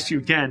beginning, I asked you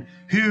again,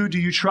 who do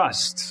you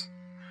trust?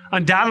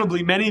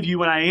 Undoubtedly, many of you,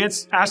 when I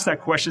asked that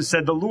question,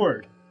 said the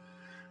Lord.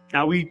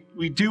 Now, we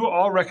do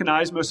all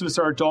recognize, most of us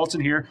are adults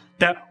in here,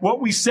 that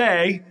what we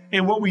say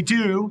and what we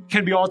do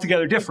can be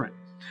altogether different.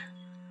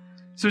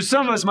 So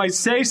some of us might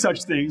say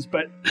such things,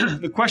 but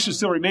the question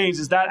still remains,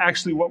 is that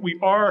actually what we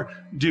are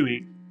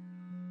doing?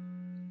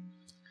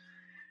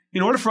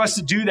 In order for us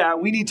to do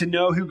that, we need to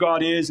know who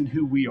God is and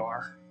who we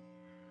are.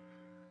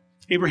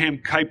 Abraham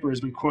Kuyper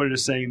has been quoted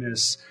as saying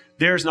this: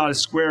 "There's not a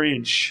square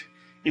inch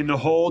in the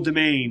whole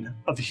domain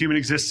of the human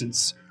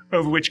existence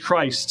over which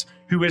Christ,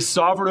 who is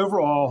sovereign over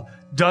all,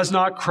 does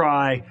not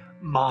cry,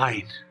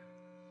 'Mine.'"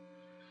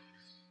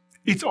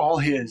 It's all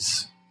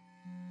his.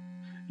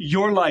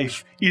 Your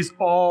life is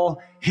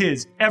all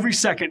his. Every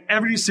second,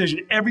 every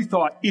decision, every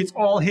thought, it's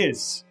all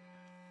his.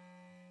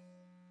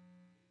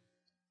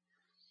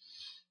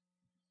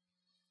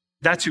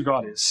 That's who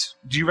God is.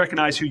 Do you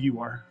recognize who you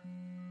are?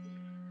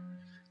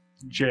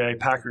 J.I.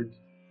 Packer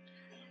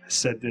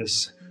said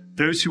this: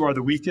 "Those who are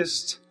the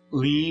weakest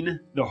lean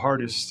the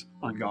hardest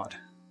on God."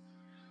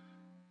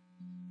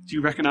 Do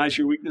you recognize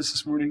your weakness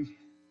this morning?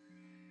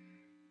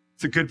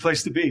 It's a good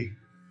place to be.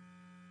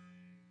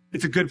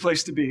 It's a good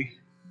place to be.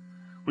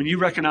 When you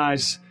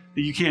recognize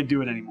that you can't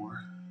do it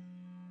anymore.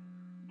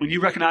 When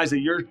you recognize that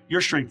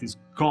your strength is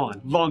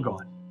gone, long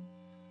gone.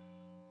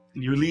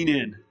 And you lean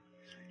in.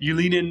 You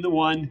lean in the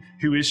one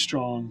who is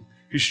strong,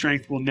 whose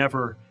strength will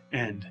never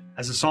end.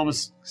 As the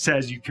psalmist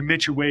says, you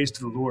commit your ways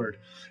to the Lord.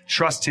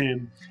 Trust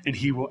him and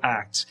he will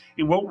act.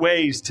 In what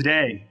ways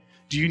today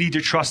do you need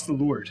to trust the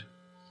Lord?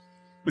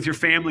 With your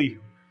family,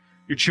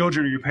 your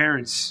children, or your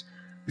parents,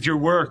 with your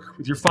work,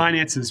 with your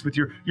finances, with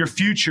your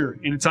future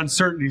and its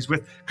uncertainties,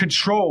 with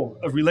control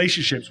of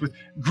relationships, with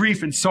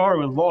grief and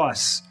sorrow and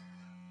loss,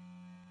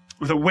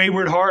 with a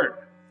wayward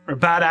heart or a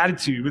bad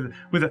attitude,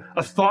 with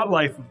a thought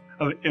life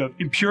of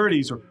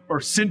impurities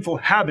or sinful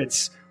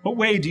habits. What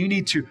way do you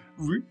need to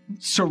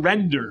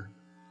surrender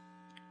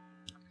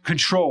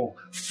control,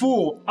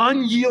 full,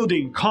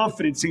 unyielding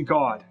confidence in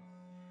God.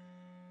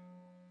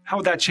 How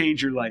would that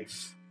change your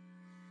life?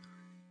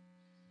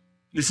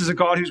 This is a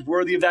God who's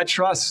worthy of that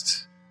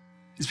trust.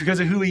 It's because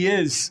of who he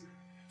is.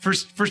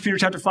 First Peter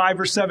chapter 5,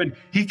 verse 7,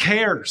 he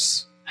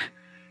cares.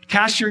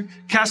 Cast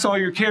all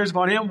your cares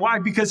upon him. Why?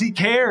 Because he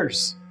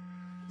cares.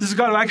 This is a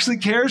God who actually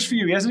cares for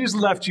you. He hasn't just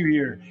left you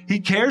here. He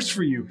cares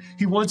for you.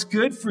 He wants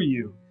good for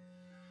you.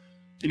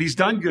 And he's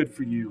done good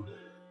for you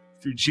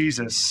through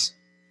Jesus.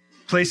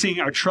 Placing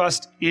our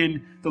trust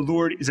in the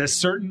Lord is as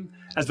certain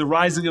as the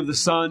rising of the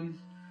sun,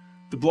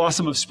 the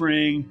blossom of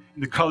spring,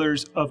 and the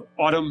colors of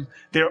autumn.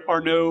 There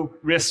are no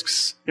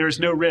risks. There is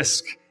no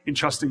risk in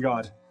trusting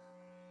God.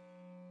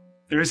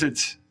 There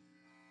isn't.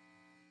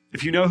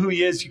 If you know who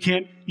he is,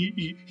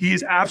 he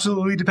is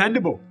absolutely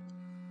dependable.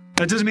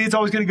 That doesn't mean it's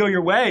always going to go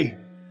your way.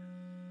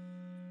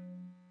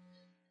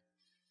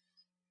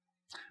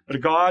 But a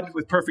God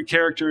with perfect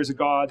character is a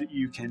God that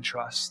you can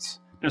trust.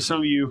 Now, some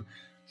of you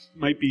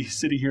might be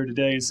sitting here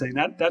today and saying,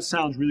 that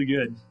sounds really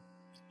good.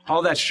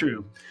 All that's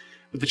true.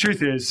 But the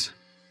truth is,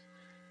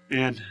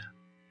 man,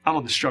 I'm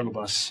on the struggle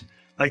bus.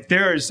 Like,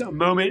 there is a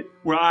moment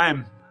where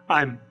I'm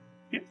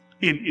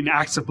in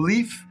acts of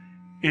belief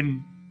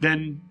and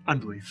then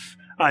unbelief.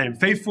 I am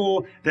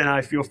faithful, then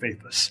I feel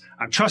faithless.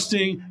 I'm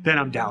trusting, then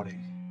I'm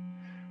doubting.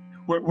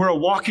 We're a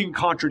walking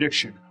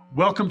contradiction.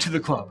 Welcome to the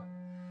club,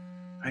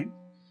 right?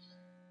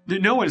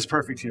 No one is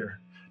perfect here.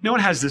 No one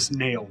has this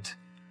nailed.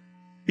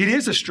 It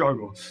is a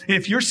struggle. And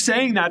if you're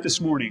saying that this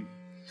morning,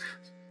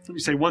 let me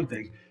say one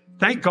thing.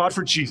 Thank God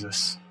for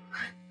Jesus.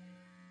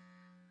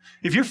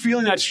 If you're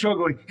feeling that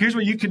struggle, here's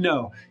what you can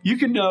know. You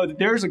can know that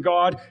there's a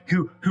God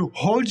who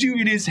holds you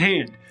in his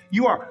hand.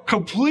 You are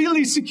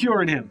completely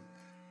secure in him.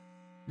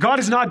 God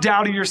is not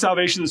doubting your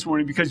salvation this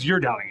morning because you're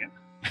doubting it.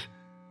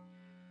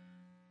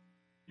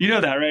 You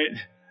know that, right?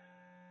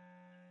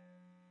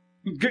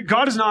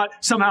 God is not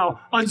somehow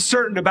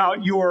uncertain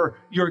about your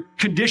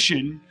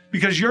condition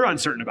because you're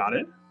uncertain about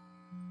it.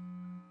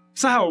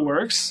 That's not how it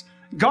works.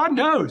 God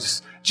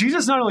knows.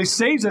 Jesus not only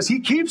saves us,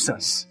 he keeps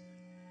us.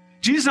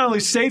 Jesus not only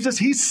saves us,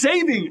 he's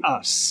saving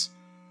us.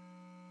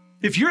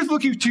 If you're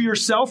looking to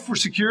yourself for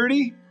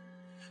security,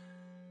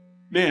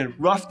 man,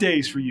 rough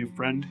days for you,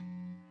 friend.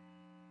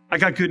 I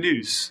got good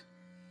news.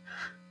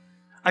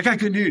 I got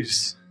good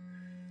news.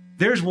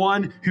 There's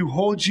one who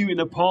holds you in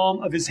the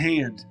palm of his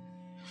hand.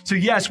 So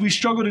yes, we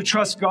struggle to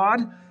trust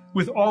God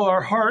with all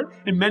our heart,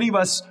 and many of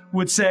us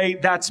would say,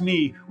 that's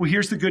me. Well,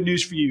 here's the good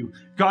news for you.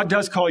 God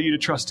does call you to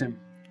trust him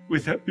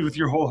with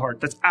your whole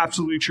heart. That's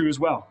absolutely true as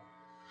well.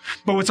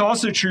 But what's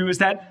also true is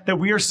that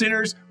we are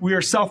sinners, we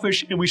are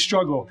selfish, and we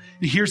struggle.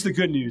 And here's the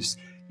good news.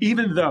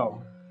 Even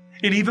though,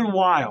 and even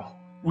while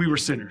we were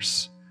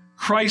sinners,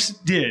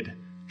 Christ did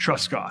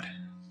trust God.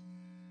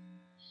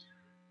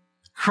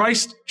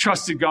 Christ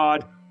trusted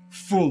God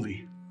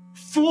fully,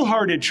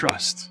 full-hearted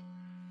trust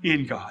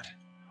in God,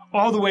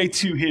 all the way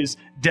to his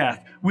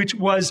death, which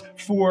was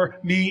for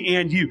me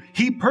and you.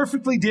 He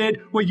perfectly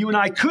did what you and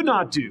I could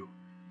not do.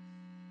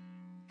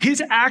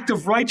 His act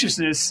of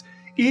righteousness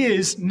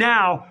is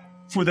now,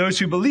 for those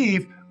who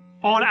believe,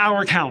 on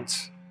our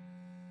account.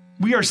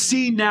 We are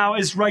seen now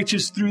as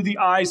righteous through the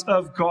eyes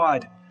of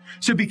God.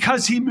 So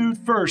because he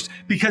moved first,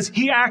 because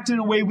he acted in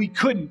a way we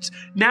couldn't,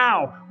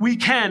 now we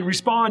can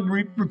respond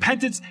in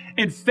repentance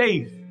and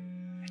faith.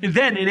 And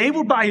then,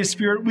 enabled by his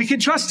Spirit, we can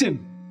trust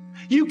him.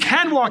 You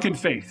can walk in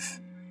faith.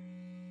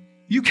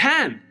 You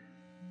can.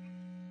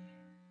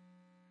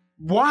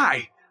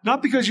 Why?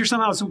 Not because you're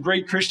somehow some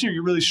great Christian or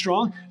you're really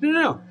strong.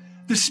 No.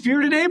 The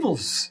Spirit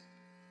enables.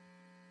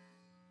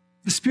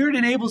 The Spirit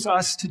enables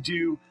us to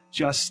do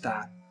just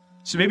that.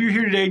 So maybe you're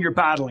here today and you're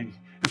battling.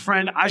 And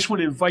friend, I just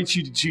want to invite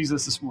you to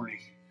Jesus this morning.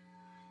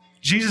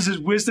 Jesus is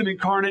wisdom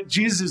incarnate.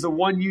 Jesus is the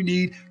one you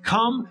need.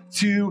 Come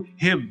to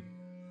him.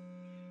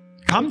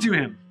 Come to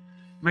him.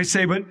 You might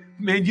say, but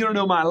man, you don't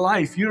know my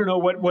life. You don't know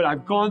what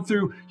I've gone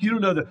through. You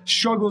don't know the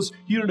struggles.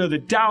 You don't know the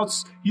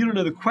doubts. You don't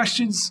know the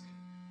questions.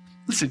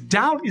 Listen,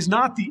 doubt is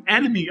not the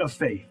enemy of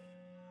faith.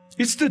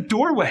 It's the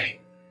doorway.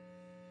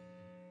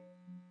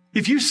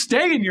 If you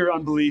stay in your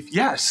unbelief,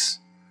 yes.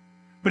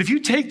 But if you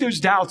take those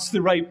doubts to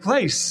the right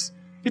place,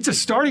 it's a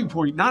starting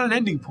point, not an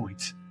ending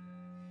point.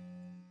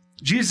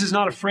 Jesus is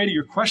not afraid of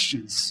your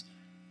questions.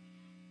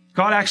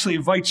 God actually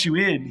invites you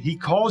in. He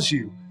calls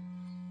you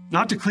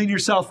not to clean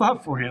yourself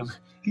up for him.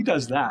 He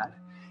does that.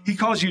 He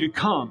calls you to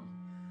come.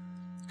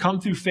 Come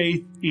through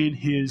faith in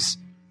his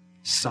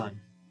Son.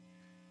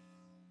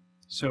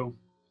 So,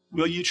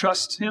 will you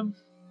trust him?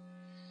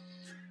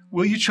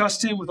 Will you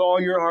trust him with all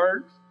your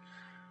heart?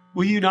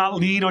 Will you not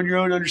lean on your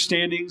own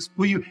understandings?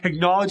 Will you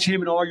acknowledge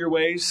him in all your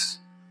ways?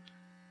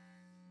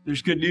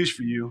 There's good news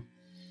for you,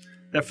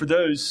 that for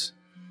those,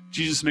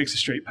 Jesus makes a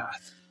straight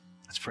path.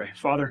 Let's pray.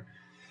 Father,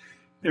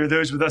 there are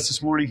those with us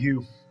this morning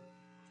who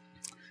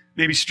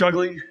may be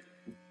struggling,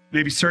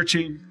 maybe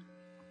searching,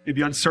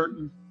 maybe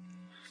uncertain.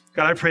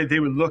 God, I pray that they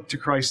would look to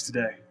Christ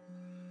today.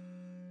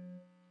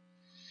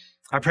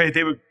 I pray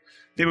that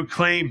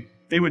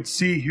they would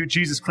see who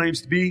Jesus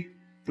claims to be,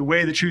 the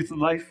way, the truth, and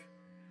life.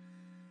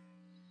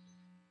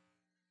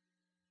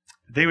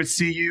 They would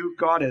see you,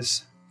 God,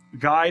 as a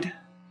guide,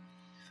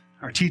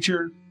 our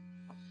teacher.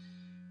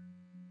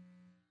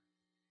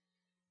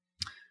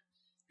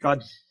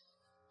 God,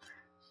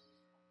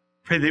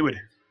 pray they would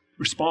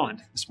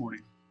respond this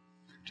morning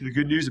to the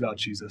good news about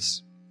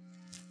Jesus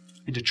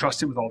and to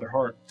trust him with all their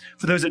heart.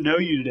 For those that know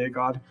you today,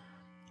 God,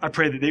 I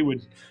pray that they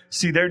would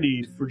see their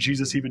need for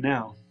Jesus even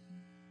now.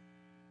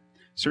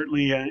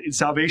 Certainly in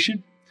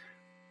salvation,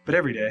 but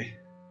every day.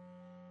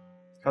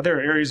 God, there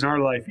are areas in our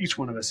life, each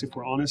one of us, if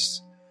we're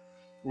honest,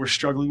 we're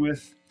struggling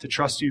with to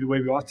trust you the way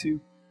we ought to.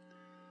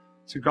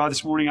 So God,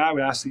 this morning I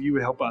would ask that you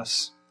would help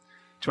us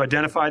to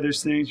identify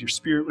those things. Your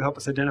Spirit would help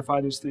us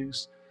identify those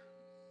things.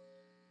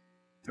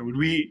 That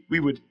we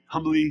would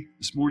humbly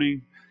this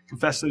morning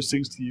confess those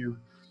things to you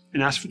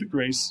and ask for the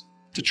grace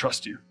to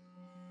trust you.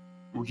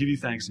 We'll give you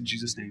thanks in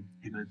Jesus' name.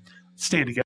 Amen. Stand together.